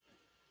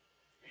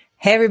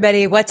Hey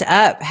everybody, what's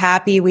up?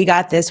 Happy we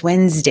got this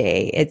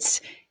Wednesday.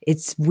 It's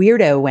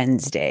Weirdo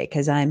Wednesday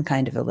because I'm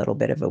kind of a little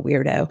bit of a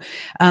weirdo.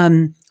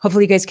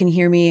 Hopefully you guys can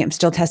hear me. I'm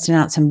still testing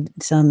out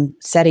some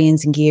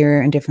settings and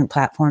gear and different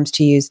platforms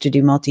to use to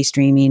do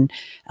multi-streaming,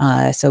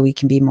 so we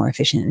can be more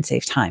efficient and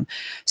save time.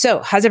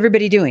 So, how's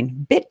everybody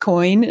doing?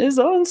 Bitcoin is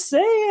on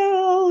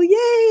sale!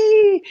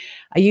 Yay!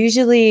 I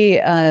usually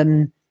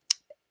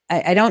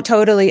I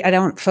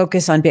don't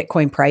focus on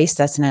Bitcoin price.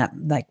 That's not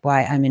like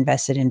why I'm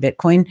invested in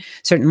Bitcoin.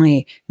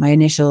 Certainly my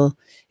initial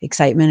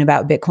excitement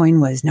about Bitcoin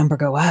was number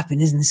go up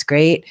and isn't this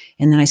great?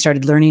 And then I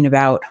started learning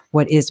about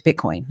what is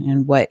Bitcoin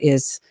and what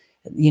is,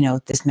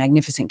 this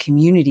magnificent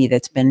community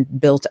that's been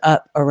built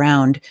up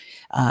around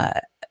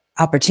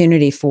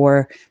opportunity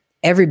for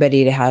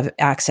everybody to have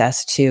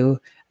access to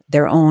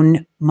their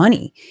own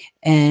money,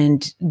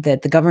 and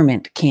that the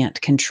government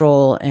can't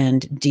control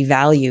and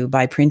devalue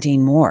by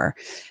printing more.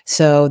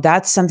 So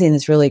that's something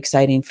that's really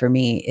exciting for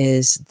me,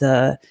 is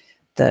the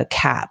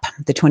cap,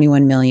 the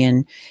 21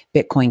 million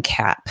Bitcoin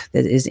cap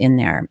that is in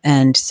there.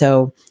 And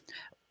so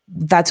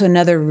that's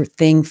another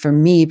thing for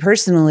me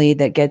personally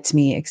that gets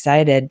me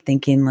excited,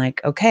 thinking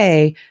like,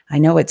 okay, I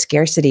know what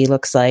scarcity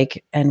looks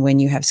like. And when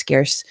you have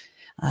scarce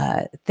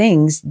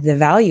things, the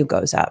value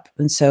goes up.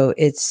 And so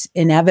it's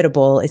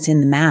inevitable, it's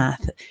in the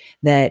math,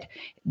 that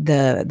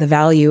the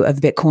value of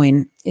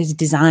Bitcoin is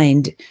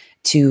designed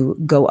to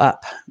go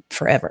up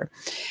forever.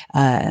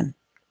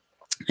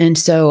 And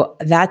so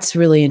that's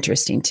really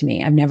interesting to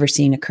me. I've never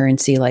seen a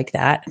currency like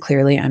that.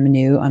 Clearly, I'm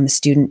a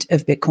student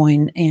of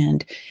Bitcoin,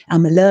 and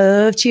I'm a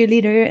love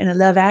cheerleader and a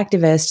love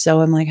activist.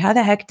 So I'm like, how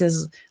the heck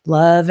does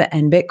love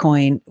and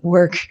Bitcoin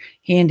work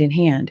hand in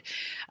hand?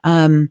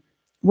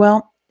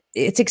 Well,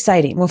 it's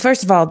exciting. Well,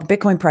 first of all, the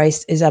Bitcoin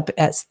price is up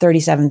at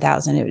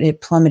 37,000. It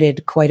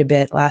plummeted quite a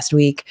bit last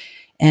week,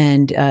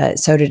 and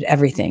so did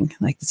everything,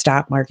 like the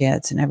stock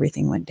markets and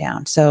everything went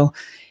down. So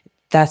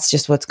that's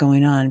just what's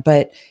going on.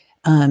 But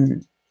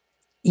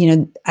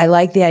I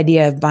like the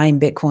idea of buying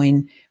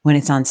Bitcoin when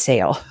it's on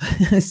sale.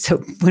 So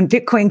when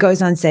Bitcoin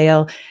goes on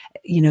sale,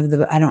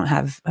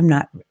 I'm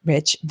not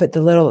rich, but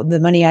the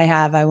money I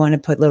have, I want to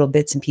put little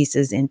bits and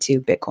pieces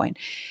into Bitcoin.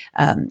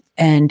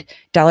 And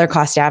dollar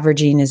cost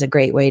averaging is a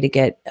great way to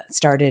get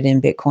started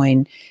in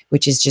Bitcoin,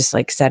 which is just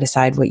like set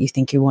aside what you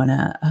think you want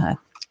to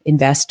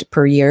invest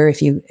per year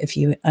if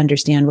you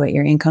understand what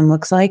your income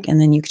looks like,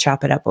 and then you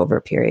chop it up over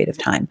a period of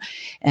time.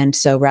 And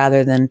so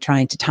rather than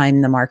trying to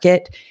time the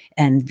market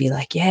and be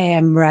like, yeah,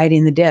 I'm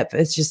riding the dip,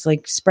 it's just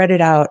like spread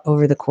it out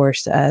over the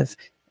course of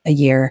a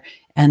year.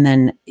 And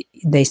then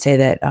they say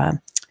that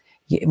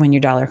when you're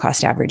dollar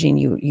cost averaging,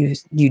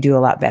 you do a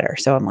lot better.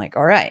 So I'm like,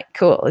 all right,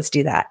 cool, let's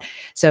do that.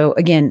 So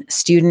again,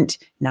 student,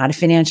 not a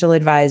financial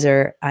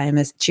advisor. I am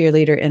a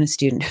cheerleader and a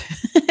student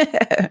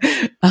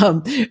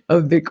of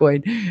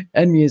Bitcoin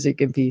and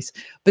music and peace.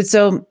 But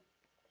so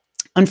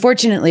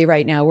unfortunately,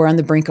 right now we're on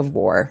the brink of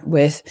war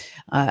with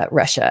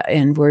Russia,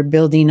 and we're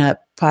building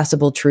up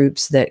possible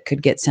troops that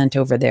could get sent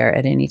over there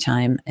at any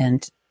time.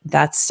 And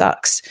that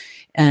sucks.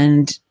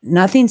 And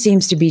nothing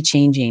seems to be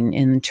changing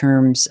in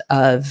terms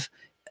of,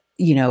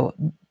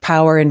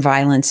 power and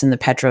violence in the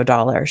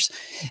petrodollars.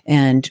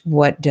 And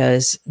what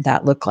does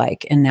that look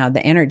like? And now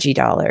the energy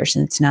dollars.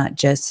 And it's not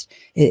just,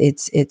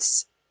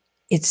 it's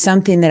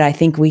something that I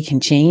think we can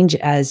change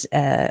as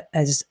a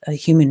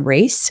human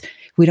race.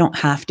 We don't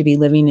have to be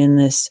living in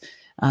this,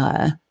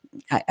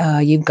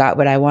 you've got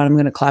what I want, I'm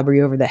going to clobber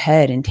you over the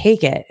head and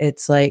take it.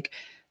 It's like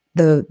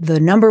the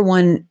number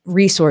one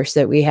resource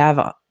that we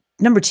have,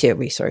 two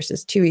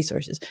resources.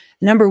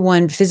 The number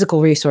one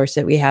physical resource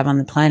that we have on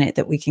the planet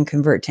that we can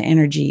convert to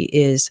energy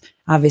is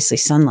obviously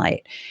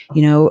sunlight.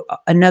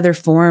 Another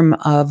form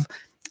of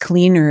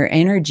cleaner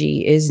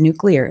energy is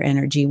nuclear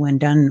energy when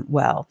done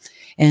well.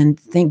 And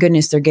thank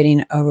goodness they're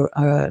getting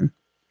a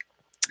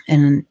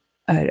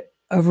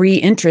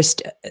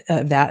reinterest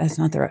of that. That's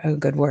not a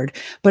good word,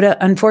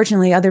 but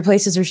unfortunately, other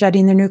places are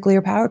shutting their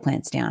nuclear power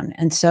plants down.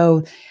 And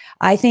so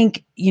I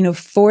think,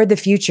 for the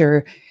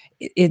future,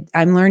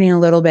 I'm learning a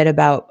little bit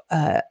about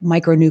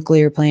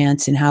micronuclear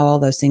plants and how all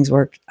those things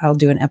work. I'll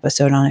do an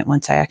episode on it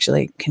once I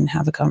actually can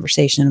have a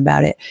conversation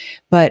about it.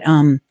 But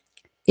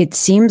it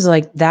seems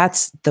like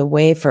that's the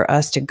way for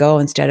us to go,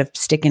 instead of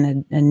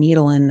sticking a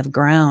needle in the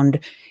ground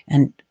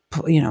and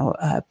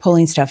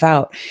pulling stuff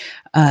out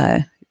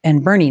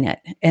and burning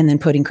it and then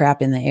putting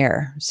crap in the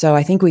air. So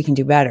I think we can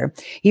do better.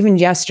 Even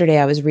yesterday,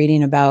 I was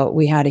reading about,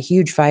 we had a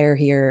huge fire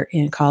here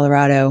in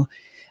Colorado.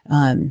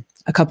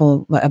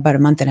 About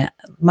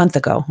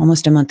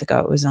almost a month ago.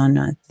 It was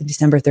on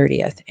December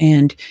 30th.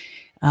 And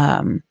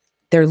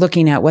they're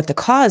looking at what the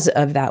cause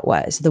of that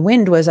was. The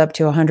wind was up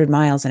to 100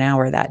 miles an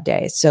hour that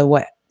day. So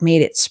what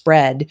made it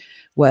spread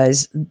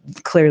was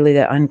clearly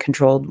the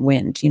uncontrolled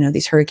wind,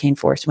 these hurricane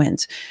force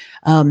winds.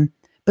 But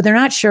they're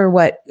not sure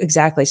what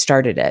exactly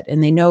started it.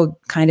 And they know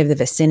kind of the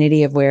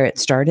vicinity of where it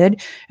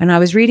started. And I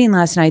was reading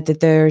last night that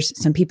there's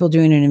some people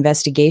doing an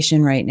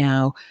investigation right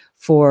now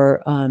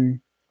for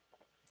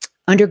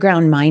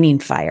underground mining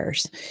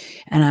fires.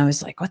 And I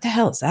was like, what the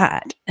hell is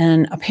that?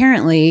 And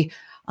apparently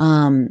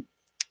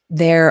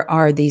there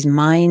are these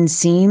mine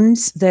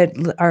seams that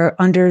are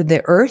under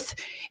the earth,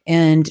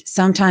 and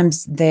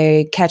sometimes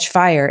they catch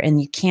fire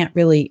and you can't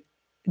really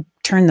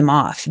turn them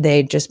off.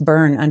 They just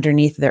burn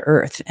underneath the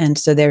earth. And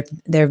so there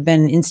have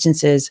been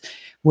instances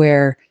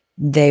where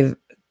they've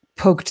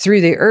poked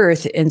through the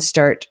earth and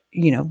start,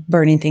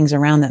 burning things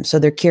around them. So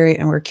they're curious,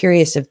 and we're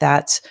curious if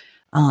that's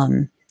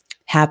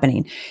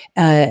happening.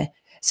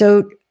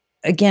 So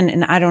again,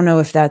 and I don't know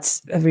if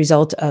that's a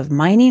result of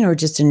mining or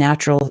just a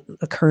natural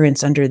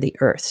occurrence under the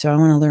earth. So I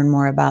want to learn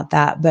more about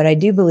that. But I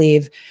do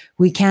believe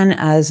we can,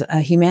 as a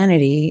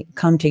humanity,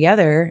 come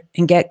together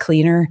and get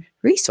cleaner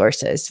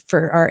resources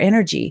for our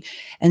energy.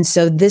 And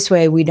so this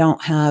way we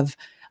don't have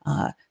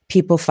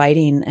people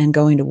fighting and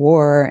going to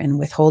war and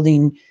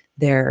withholding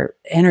their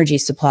energy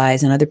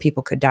supplies, and other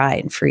people could die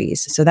and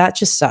freeze. So that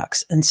just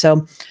sucks. And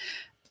so,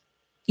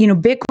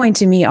 Bitcoin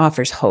to me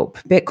offers hope.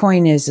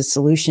 Bitcoin is a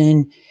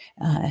solution.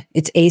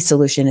 It's a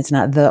solution. It's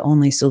not the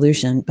only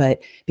solution,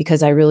 but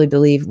because I really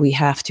believe we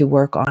have to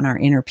work on our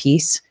inner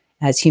peace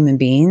as human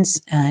beings,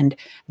 and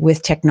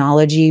with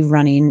technology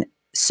running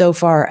so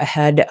far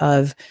ahead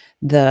of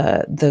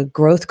the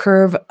growth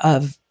curve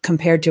of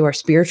compared to our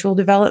spiritual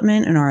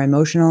development and our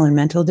emotional and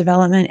mental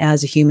development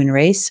as a human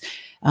race,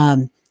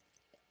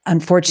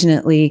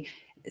 unfortunately,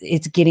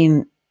 it's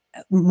getting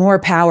more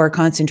power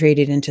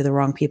concentrated into the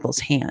wrong people's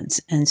hands.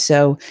 And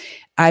so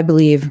I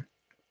believe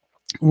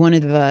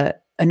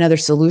another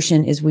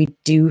solution is we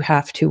do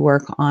have to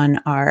work on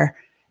our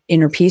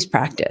inner peace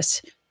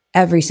practice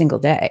every single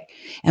day.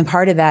 And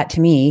part of that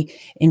to me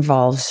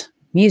involves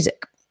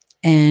music.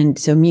 And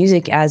so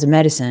music as a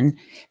medicine.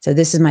 So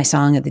this is my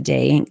song of the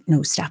day. Ain't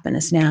no stopping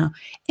us now.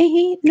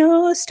 Ain't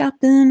no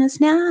stopping us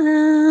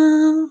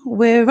now.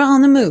 We're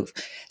on the move.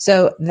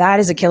 So that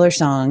is a killer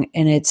song.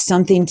 And it's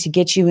something to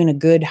get you in a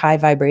good high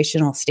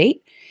vibrational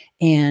state.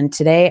 And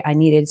today I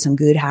needed some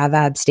good high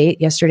vibe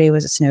state. Yesterday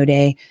was a snow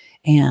day.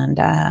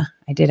 And I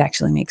did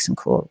actually make some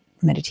cool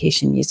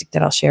meditation music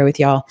that I'll share with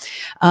y'all.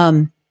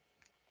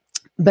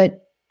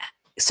 But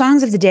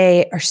songs of the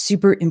day are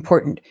super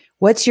important.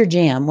 What's your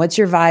jam? What's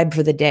your vibe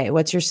for the day?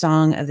 What's your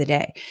song of the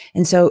day?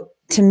 And so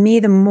to me,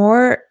 the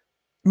more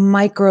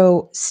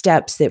micro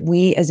steps that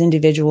we as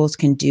individuals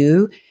can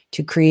do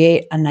to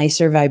create a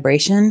nicer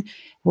vibration,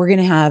 we're going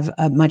to have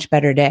a much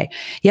better day.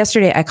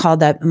 Yesterday, I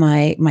called up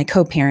my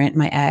co-parent,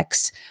 my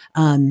ex,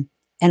 and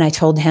I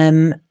told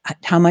him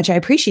how much I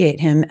appreciate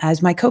him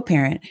as my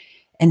co-parent.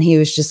 And he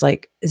was just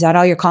like, is that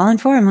all you're calling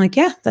for? I'm like,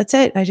 yeah, that's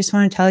it. I just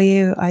want to tell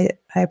you, I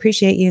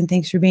appreciate you and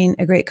thanks for being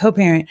a great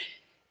co-parent.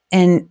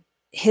 And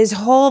his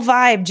whole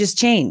vibe just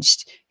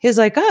changed. He was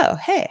like, oh,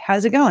 hey,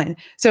 how's it going?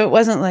 So it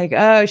wasn't like,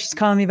 oh, she's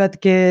calling me about the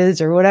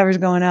kids or whatever's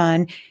going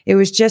on. It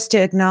was just to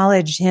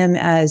acknowledge him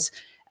as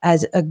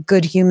a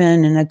good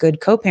human and a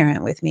good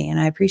co-parent with me. And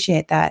I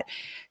appreciate that.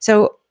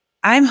 So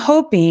I'm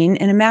hoping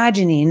and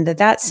imagining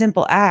that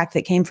simple act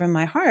that came from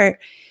my heart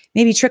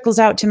maybe trickles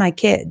out to my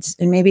kids,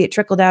 and maybe it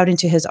trickled out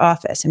into his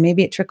office, and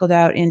maybe it trickled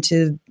out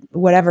into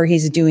whatever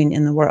he's doing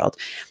in the world.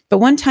 But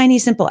one tiny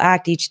simple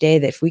act each day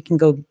that if we can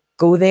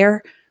go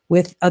there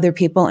with other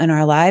people in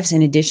our lives,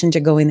 in addition to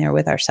going there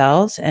with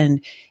ourselves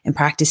and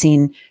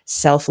practicing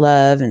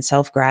self-love and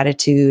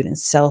self-gratitude and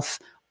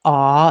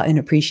self-awe and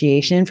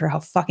appreciation for how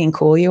fucking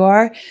cool you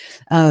are,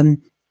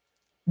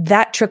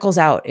 that trickles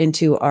out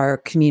into our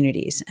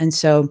communities. And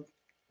so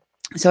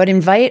I'd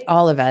invite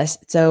all of us.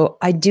 So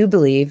I do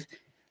believe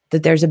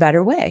that there's a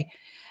better way.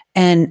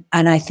 And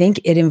I think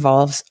it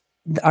involves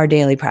our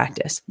daily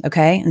practice.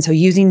 Okay. And so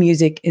using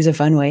music is a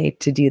fun way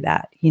to do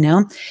that,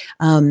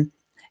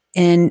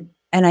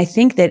 and I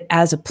think that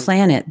as a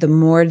planet, the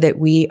more that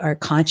we are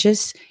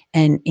conscious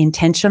and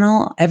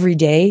intentional every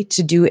day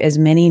to do as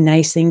many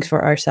nice things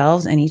for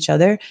ourselves and each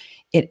other,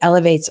 it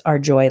elevates our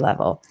joy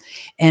level.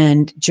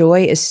 And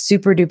joy is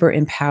super duper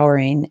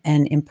empowering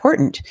and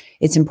important.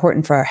 It's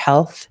important for our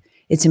health.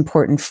 It's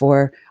important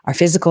for our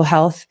physical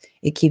health.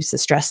 It keeps the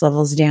stress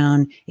levels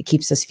down. It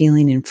keeps us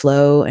feeling in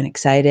flow and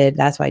excited.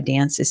 That's why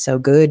dance is so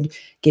good,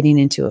 getting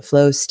into a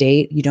flow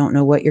state. You don't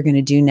know what you're going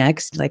to do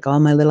next. Like all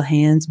my little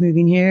hands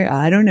moving here.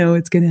 I don't know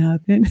what's going to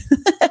happen,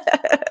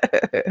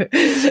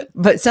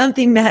 but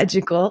something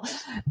magical.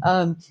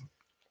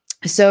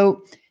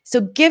 So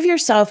give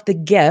yourself the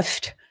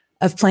gift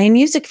of playing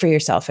music for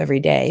yourself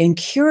every day and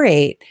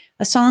curate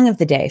a song of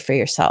the day for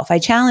yourself. I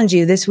challenge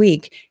you this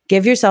week,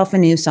 give yourself a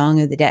new song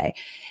of the day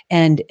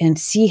and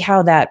see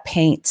how that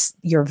paints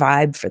your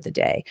vibe for the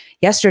day.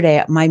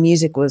 Yesterday, my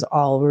music was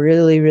all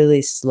really,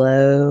 really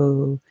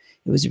slow.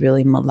 It was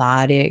really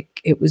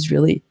melodic. It was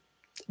really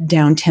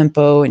down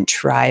tempo and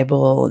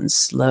tribal and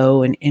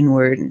slow and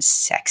inward and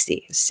sexy.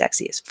 It was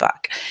sexy as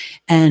fuck.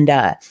 And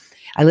I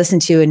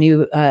listened to a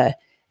new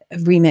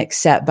remix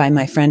set by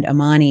my friend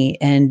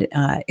Amani, and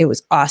it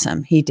was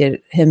awesome. He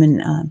did him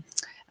and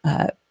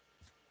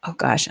oh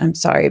gosh, I'm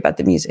sorry about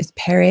the music. It's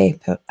Perry.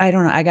 I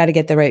don't know. I got to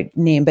get the right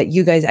name, but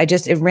you guys,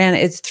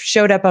 it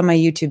showed up on my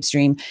YouTube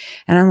stream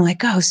and I'm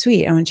like, oh,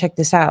 sweet. I want to check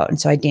this out.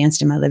 And so I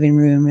danced in my living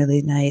room.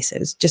 Really nice. It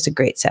was just a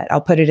great set. I'll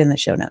put it in the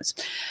show notes.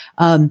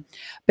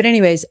 But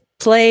anyways,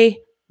 play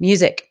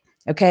music.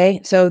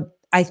 Okay. So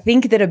I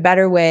think that a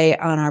better way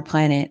on our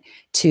planet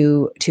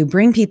to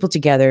bring people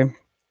together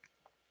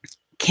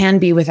can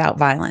be without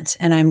violence.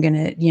 And I'm going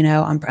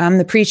to, I'm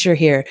the preacher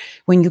here.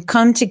 When you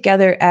come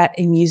together at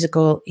a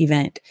musical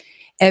event,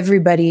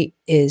 everybody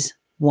is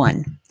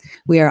one.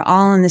 We are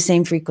all in the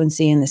same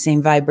frequency and the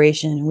same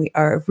vibration. We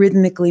are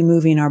rhythmically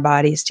moving our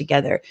bodies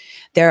together.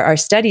 There are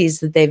studies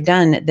that they've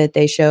done that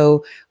they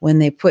show when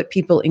they put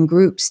people in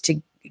groups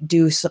to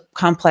do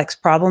complex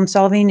problem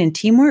solving and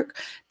teamwork,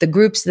 the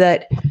groups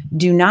that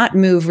do not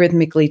move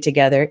rhythmically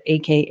together,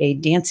 aka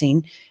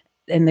dancing,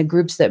 and the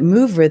groups that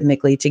move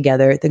rhythmically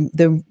together,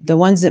 the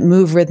ones that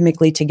move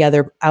rhythmically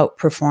together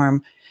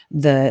outperform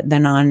the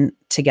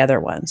non-together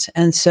ones.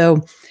 And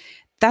so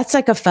that's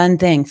like a fun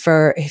thing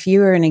for if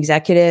you are an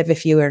executive,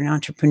 if you are an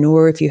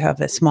entrepreneur, if you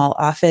have a small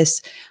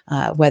office,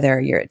 whether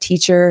you're a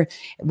teacher,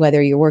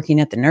 whether you're working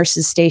at the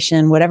nurse's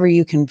station, whatever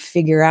you can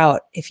figure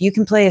out, if you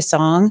can play a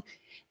song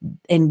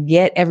and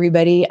get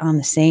everybody on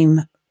the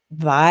same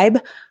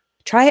vibe,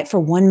 try it for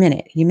 1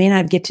 minute. You may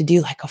not get to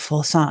do like a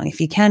full song.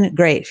 If you can,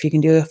 great. If you can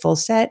do a full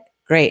set,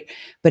 great.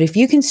 But if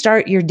you can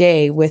start your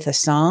day with a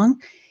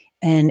song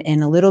and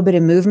a little bit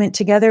of movement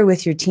together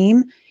with your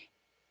team,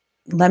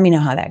 let me know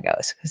how that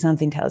goes, because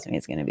something tells me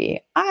it's going to be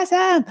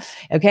awesome.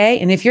 Okay.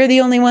 And if you're the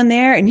only one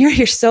there and you're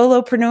your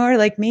solopreneur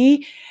like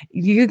me,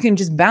 you can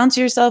just bounce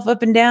yourself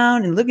up and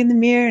down and look in the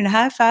mirror and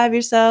high five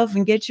yourself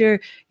and get your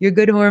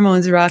good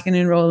hormones rocking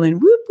and rolling.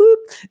 Whoop, whoop.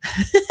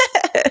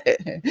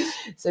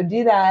 So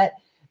do that.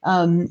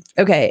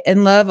 Okay.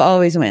 And love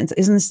always wins.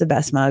 Isn't this the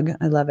best mug?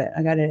 I love it.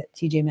 I got it at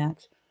TJ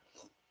Maxx.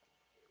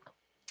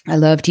 I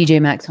love TJ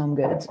Maxx Home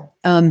Goods.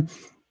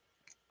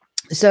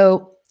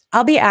 So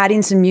I'll be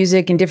adding some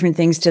music and different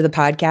things to the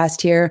podcast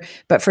here,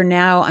 but for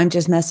now, I'm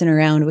just messing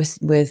around with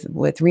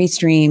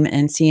Restream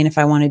and seeing if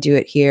I want to do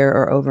it here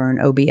or over in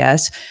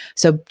OBS.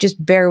 So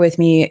just bear with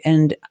me,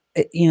 and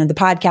the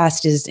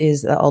podcast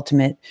is the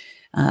ultimate,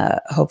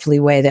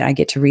 hopefully, way that I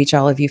get to reach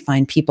all of you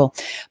fine people.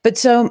 But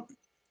so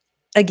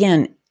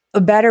again,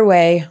 a better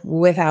way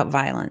without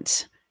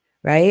violence,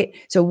 right?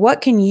 So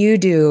what can you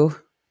do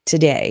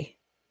today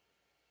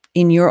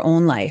in your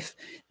own life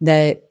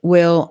that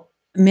will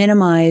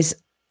minimize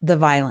the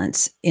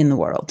violence in the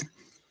world?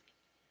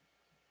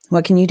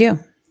 What can you do?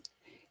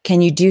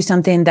 Can you do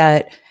something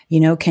that,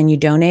 can you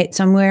donate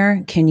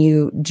somewhere? Can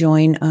you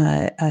join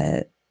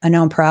a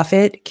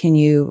nonprofit? Can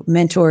you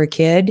mentor a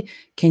kid?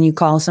 Can you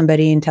call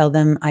somebody and tell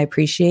them, I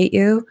appreciate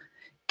you?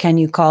 Can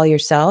you call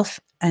yourself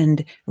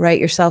and write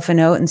yourself a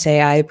note and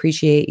say, I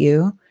appreciate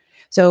you?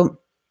 So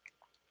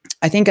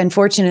I think,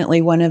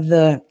 unfortunately, one of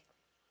the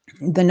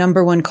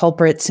number one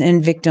culprits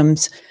and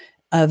victims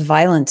of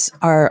violence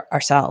are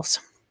ourselves.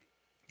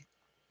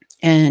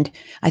 And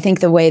I think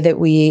the way that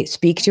we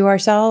speak to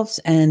ourselves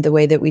and the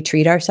way that we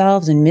treat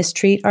ourselves and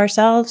mistreat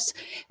ourselves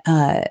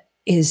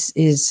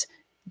is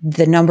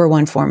the number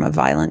one form of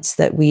violence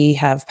that we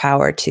have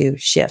power to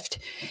shift.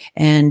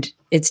 And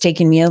it's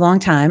taken me a long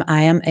time.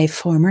 I am a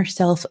former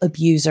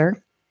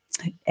self-abuser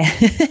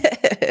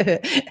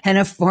and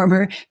a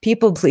former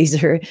people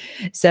pleaser.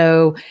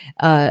 So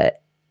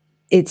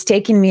it's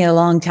taken me a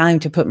long time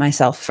to put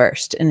myself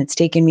first. And it's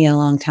taken me a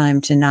long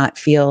time to not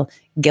feel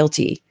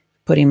guilty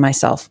putting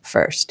myself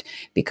first,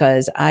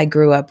 because I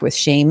grew up with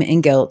shame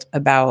and guilt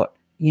about,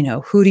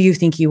 who do you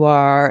think you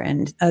are,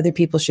 and other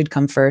people should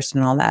come first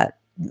and all that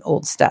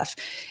old stuff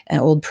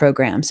and old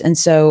programs. And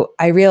so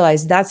I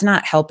realized that's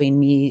not helping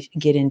me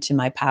get into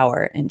my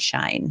power and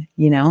shine,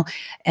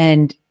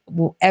 and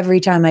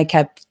every time I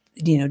kept,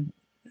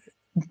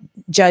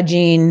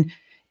 judging,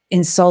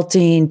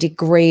 insulting,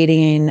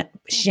 degrading,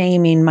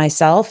 shaming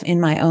myself in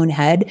my own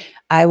head,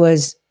 I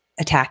was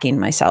attacking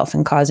myself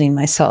and causing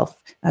myself.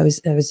 I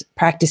was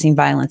practicing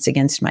violence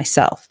against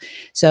myself.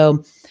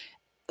 So,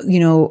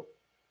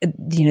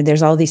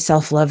 there's all these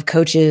self-love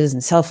coaches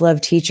and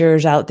self-love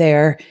teachers out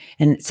there,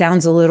 and it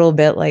sounds a little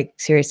bit like,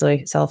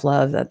 seriously,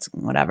 self-love, that's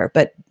whatever.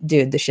 But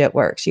dude, the shit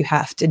works. You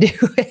have to do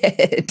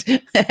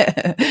it.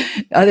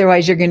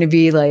 Otherwise, you're going to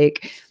be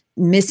like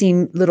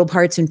missing little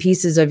parts and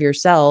pieces of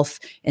yourself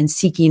and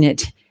seeking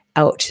it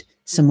out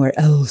somewhere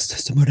else.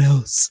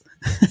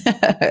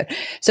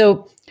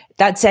 So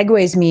that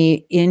segues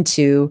me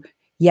into,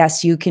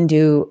 yes, you can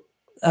do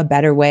a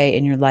better way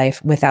in your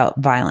life without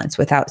violence,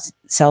 without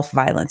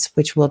self-violence,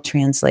 which will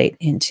translate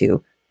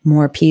into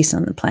more peace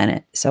on the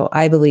planet. So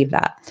I believe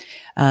that.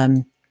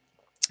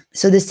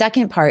 So the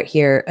second part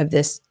here of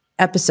this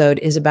episode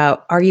is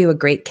about, are you a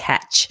great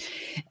catch?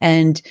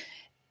 And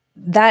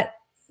that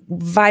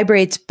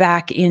vibrates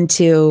back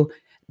into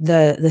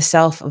the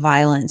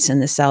self-violence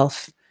and the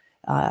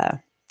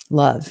self-love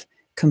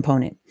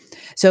component.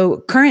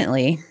 So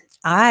currently,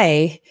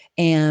 I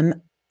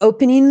am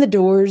opening the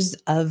doors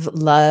of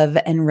love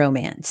and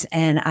romance,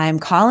 and I'm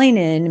calling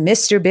in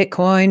Mr.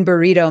 Bitcoin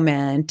Burrito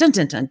Man. Dun,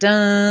 dun, dun,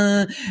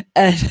 dun.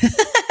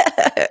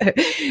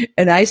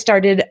 And I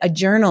started a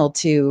journal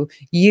to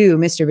you,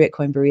 Mr.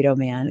 Bitcoin Burrito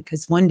Man,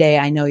 because one day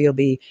I know you'll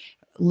be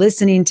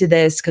listening to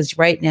this, because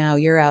right now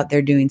you're out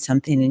there doing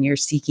something and you're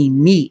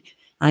seeking me.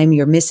 I'm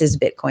your Mrs.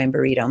 Bitcoin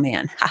Burrito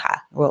Man. Haha.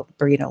 well,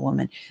 burrito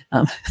woman.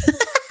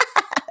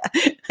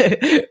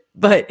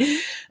 But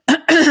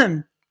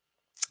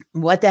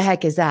what the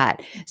heck is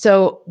that?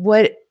 So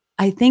what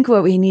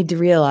we need to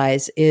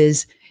realize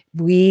is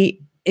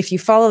if you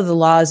follow the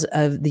laws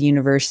of the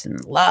universe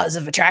and laws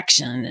of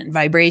attraction and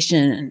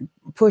vibration and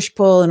push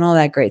pull and all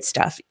that great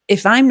stuff,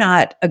 if I'm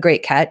not a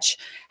great catch,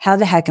 how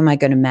the heck am I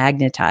going to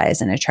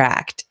magnetize and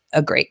attract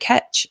a great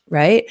catch?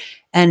 Right.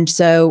 And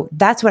so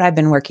that's what I've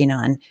been working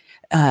on,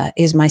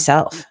 is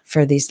myself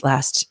for these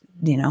last,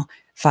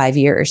 5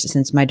 years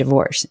since my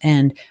divorce.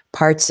 And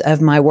parts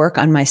of my work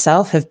on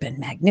myself have been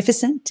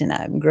magnificent, and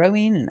I'm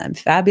growing and I'm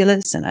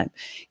fabulous and I'm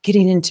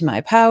getting into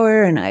my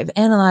power, and I've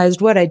analyzed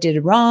what I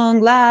did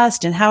wrong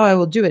last and how I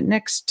will do it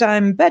next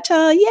time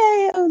better.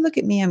 Yay. Oh, look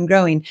at me. I'm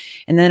growing.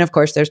 And then of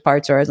course there's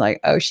parts where I was like,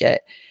 oh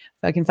shit,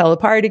 fucking fell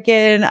apart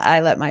again. I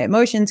let my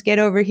emotions get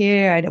over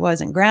here. I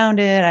wasn't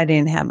grounded. I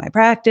didn't have my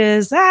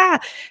practice.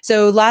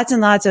 So lots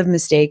and lots of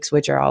mistakes,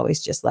 which are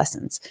always just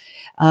lessons.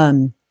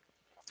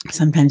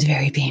 Sometimes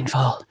very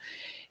painful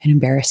and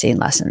embarrassing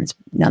lessons,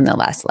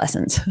 nonetheless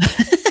lessons.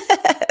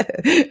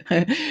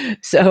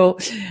 So,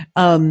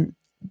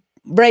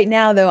 right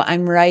now though,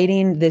 I'm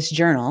writing this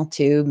journal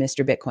to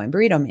Mr. Bitcoin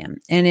Burrito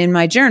Man. And in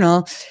my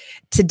journal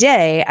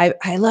today,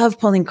 I love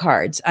pulling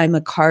cards. I'm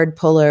a card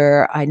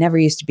puller. I never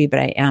used to be, but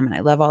I am. And I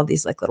love all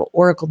these like little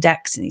oracle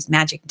decks and these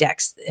magic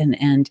decks.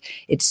 And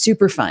it's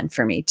super fun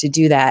for me to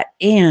do that.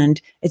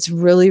 And it's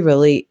really,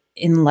 really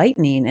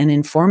enlightening and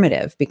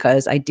informative,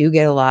 because I do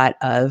get a lot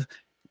of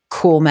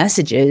cool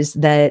messages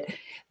that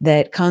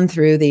come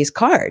through these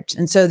cards.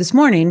 And so this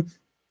morning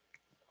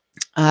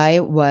I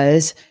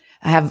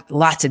have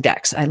lots of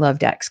decks. I love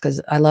decks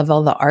because I love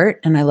all the art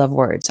and I love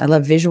words. I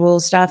love visual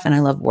stuff and I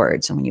love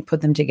words. And when you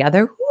put them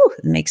together,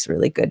 it makes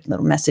really good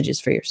little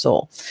messages for your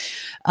soul.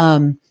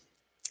 But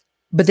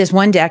this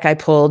one deck I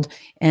pulled,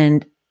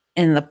 and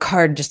the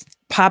card just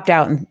popped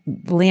out and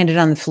landed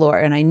on the floor.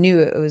 And I knew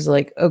it was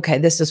like, okay,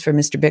 this is for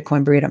Mr.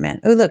 Bitcoin Burrito Man.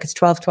 Oh, look, it's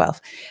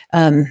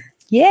 1212.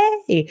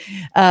 Yay.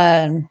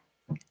 And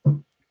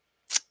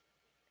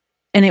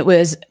it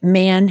was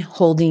man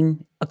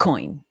holding a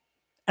coin.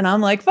 And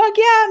I'm like, fuck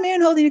yeah, man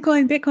holding a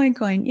coin, Bitcoin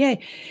coin.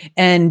 Yay.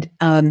 And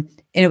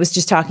it was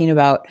just talking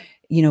about,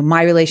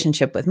 my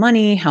relationship with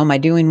money. How am I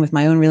doing with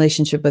my own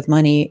relationship with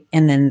money?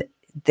 And then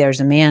there's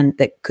a man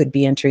that could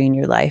be entering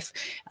your life,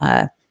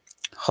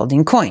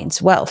 holding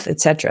coins, wealth,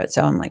 etc.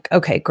 So I'm like,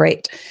 okay,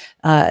 great.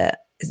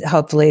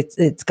 Hopefully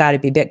it's got to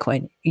be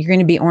Bitcoin. You're going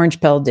to be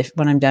orange pilled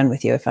when I'm done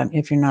with you,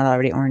 if you're not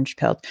already orange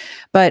pilled.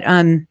 But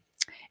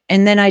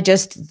and then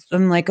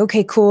I'm like,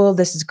 okay, cool.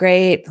 This is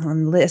great.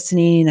 I'm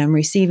listening. I'm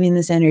receiving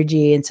this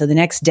energy. And so the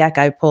next deck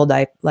I pulled,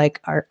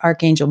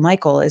 Archangel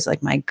Michael is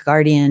like my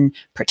guardian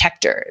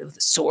protector with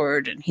a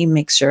sword, and he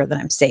makes sure that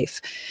I'm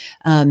safe.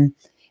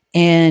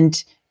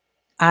 And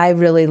I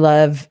really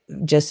love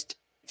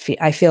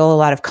I feel a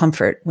lot of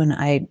comfort when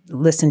I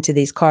listen to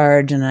these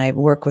cards and I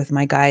work with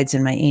my guides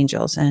and my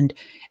angels. And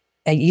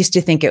I used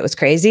to think it was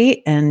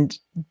crazy and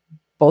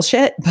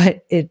bullshit,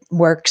 but it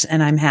works,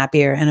 and I'm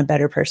happier and a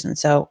better person.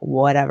 So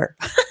whatever.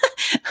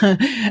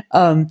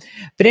 But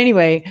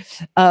anyway,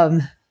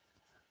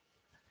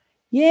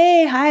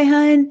 yay. Hi,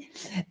 hun.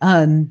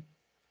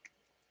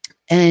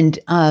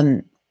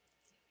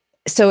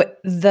 So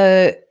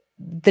the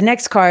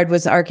next card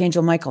was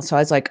Archangel Michael. So I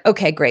was like,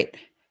 okay, great.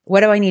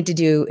 What do I need to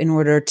do in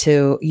order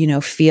to,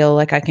 feel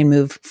like I can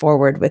move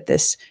forward with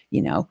this,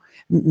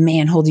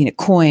 man holding a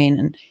coin?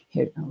 And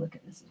here, look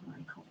at this is my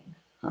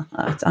coin.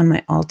 It's on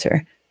my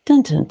altar.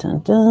 Dun, dun, dun,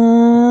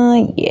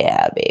 dun.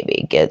 Yeah,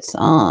 baby, get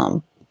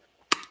some.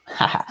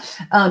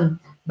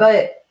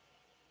 But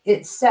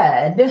it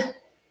said,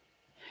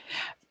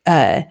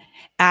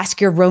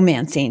 ask your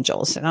romance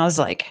angels. And I was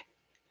like,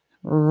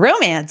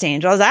 romance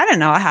angels? I didn't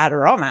know I had a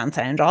romance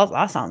angels.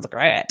 That sounds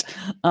great.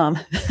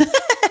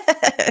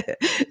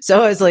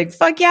 So I was like,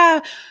 fuck yeah.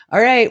 All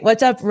right.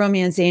 What's up,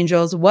 romance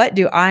angels? What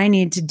do I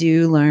need to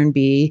do, learn,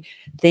 be,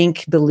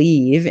 think,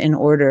 believe in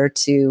order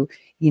to,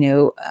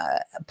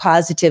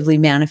 positively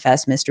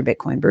manifest Mr.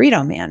 Bitcoin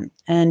Burrito Man?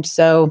 And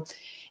so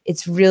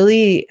it's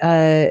really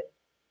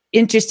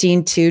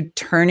interesting to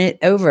turn it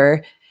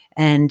over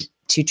and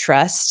to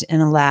trust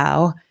and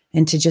allow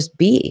and to just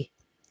be.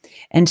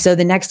 And so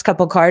the next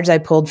couple cards I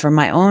pulled from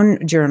my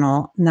own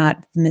journal,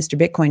 not Mr.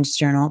 Bitcoin's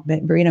journal,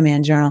 but Burrito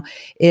Man journal,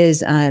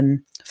 is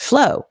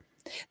flow.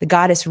 The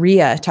goddess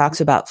Rhea talks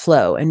about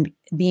flow and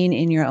being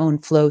in your own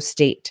flow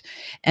state.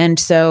 And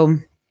so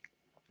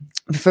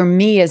for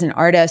me as an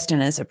artist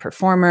and as a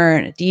performer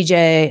and a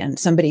DJ and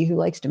somebody who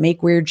likes to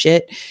make weird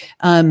shit,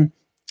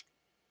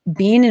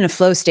 being in a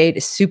flow state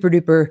is super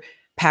duper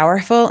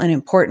powerful and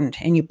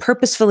important. And you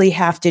purposefully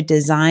have to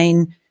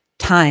design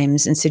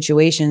times and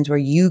situations where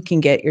you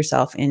can get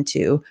yourself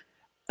into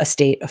a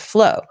state of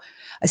flow.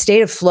 A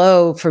state of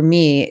flow for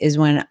me is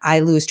when I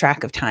lose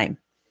track of time.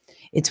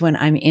 It's when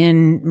I'm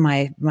in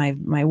my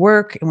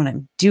work and when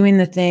I'm doing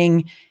the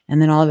thing.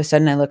 And then all of a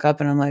sudden I look up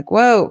and I'm like,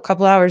 whoa, a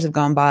couple hours have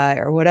gone by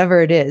or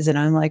whatever it is. And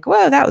I'm like,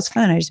 whoa, that was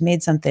fun. I just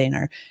made something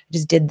or I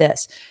just did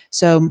this.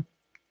 So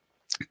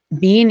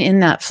being in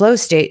that flow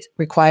state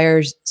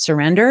requires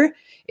surrender.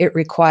 It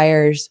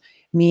requires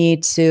me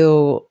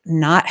to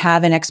not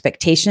have an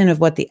expectation of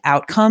what the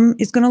outcome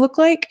is going to look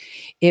like.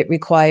 It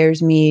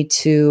requires me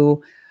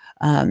to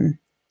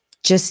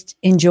just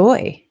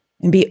enjoy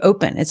and be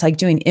open. It's like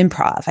doing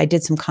improv. I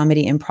did some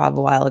comedy improv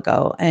a while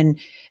ago, and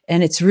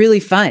it's really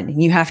fun.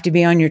 You have to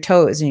be on your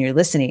toes and you're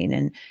listening,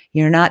 and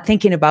you're not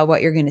thinking about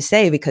what you're going to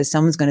say because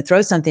someone's going to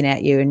throw something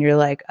at you and you're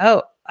like,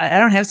 oh, I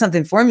don't have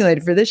something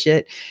formulated for this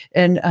shit.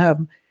 And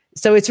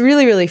so it's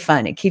really, really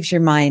fun. It keeps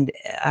your mind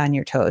on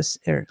your toes,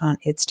 or on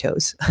its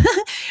toes.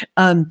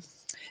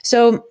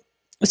 So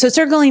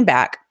circling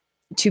back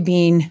to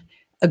being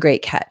a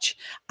great catch.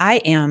 I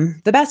am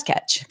the best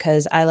catch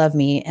because I love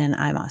me and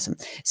I'm awesome.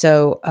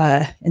 So,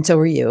 and so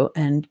are you.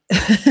 And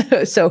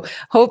so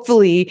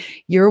hopefully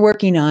you're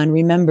working on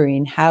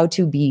remembering how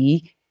to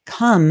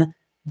become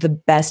the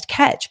best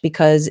catch,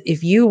 because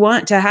if you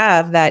want to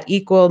have that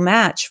equal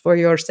match for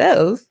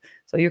yourself,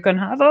 so you can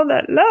have all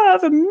that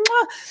love,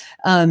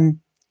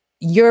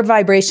 your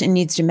vibration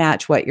needs to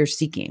match what you're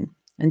seeking.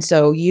 And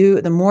so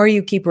the more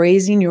you keep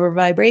raising your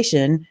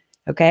vibration,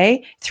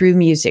 okay, through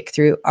music,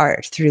 through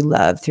art, through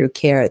love, through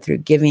care, through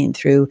giving,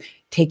 through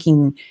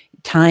taking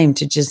time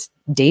to just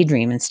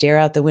daydream and stare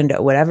out the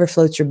window, whatever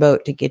floats your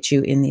boat to get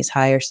you in these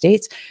higher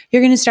states,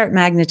 you're going to start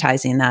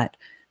magnetizing that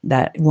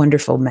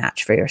wonderful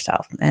match for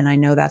yourself. And I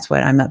know that's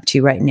what I'm up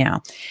to right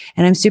now.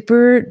 And I'm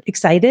super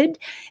excited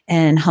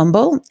and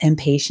humble and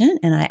patient.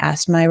 And I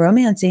asked my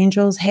romance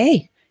angels,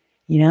 hey,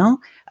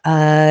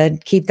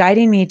 keep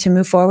guiding me to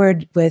move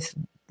forward with,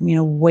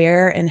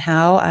 where and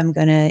how I'm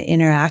going to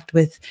interact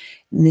with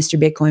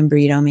Mr. Bitcoin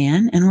Burrito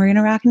Man, and we're going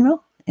to rock and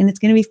roll, and it's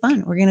going to be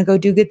fun. We're going to go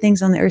do good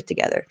things on the earth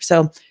together.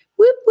 So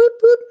whoop, whoop,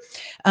 whoop.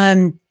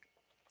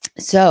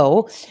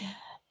 So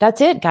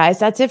that's it, guys.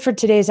 That's it for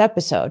today's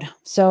episode.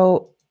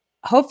 So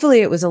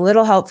hopefully it was a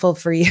little helpful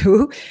for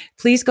you.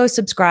 Please go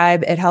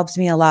subscribe. It helps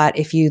me a lot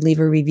if you leave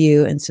a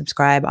review and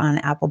subscribe on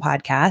Apple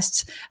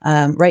Podcasts.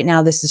 Right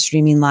now this is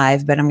streaming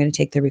live, but I'm going to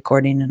take the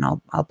recording and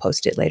I'll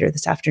post it later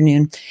this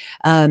afternoon.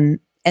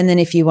 And then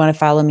if you want to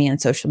follow me on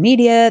social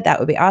media, that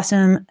would be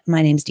awesome.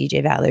 My name's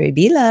DJ Valerie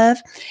B. Love.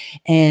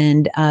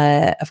 And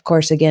of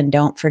course, again,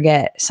 don't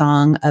forget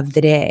song of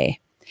the day.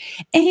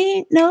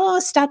 Ain't no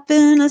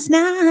stopping us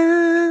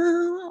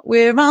now.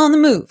 We're on the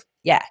move.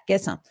 Yeah,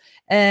 get some.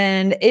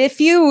 And if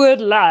you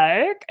would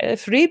like a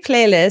free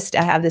playlist,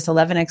 I have this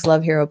 11X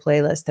Love Hero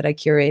playlist that I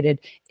curated.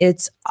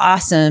 It's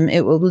awesome.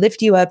 It will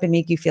lift you up and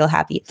make you feel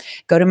happy.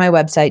 Go to my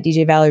website,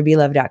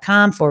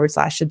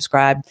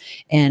 djvaleriebelove.com/subscribe,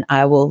 and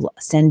I will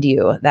send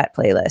you that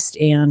playlist.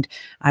 And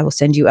I will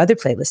send you other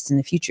playlists in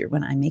the future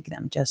when I make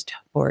them just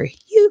for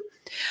you.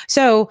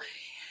 So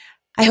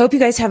I hope you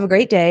guys have a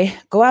great day.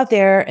 Go out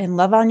there and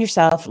love on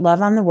yourself,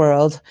 love on the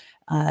world.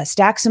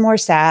 Stack some more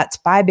sats,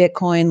 buy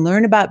Bitcoin,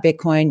 learn about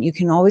Bitcoin. You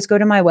can always go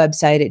to my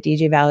website at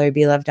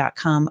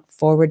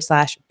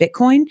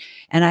djvaleriebelove.com/Bitcoin.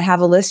 And I have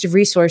a list of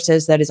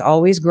resources that is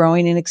always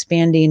growing and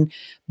expanding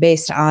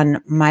based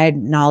on my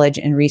knowledge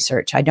and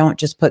research. I don't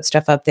just put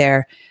stuff up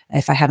there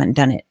if I haven't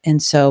done it.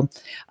 And so,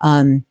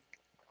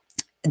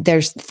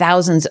 there's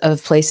thousands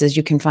of places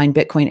you can find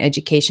Bitcoin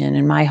education.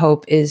 And my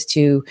hope is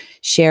to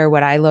share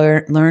what I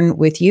learn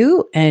with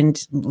you,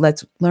 and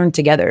let's learn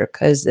together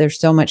because there's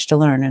so much to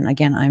learn. And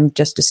again, I'm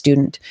just a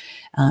student,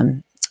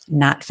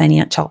 not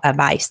financial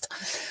advice.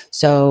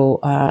 So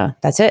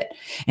that's it.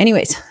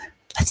 Anyways,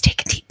 let's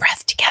take a deep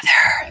breath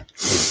together.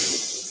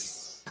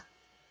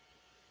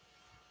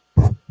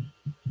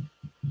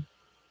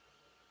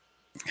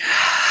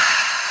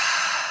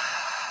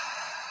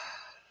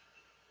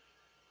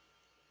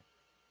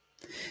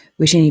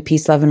 Wishing you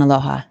peace, love, and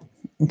aloha.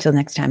 Until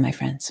next time, my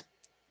friends.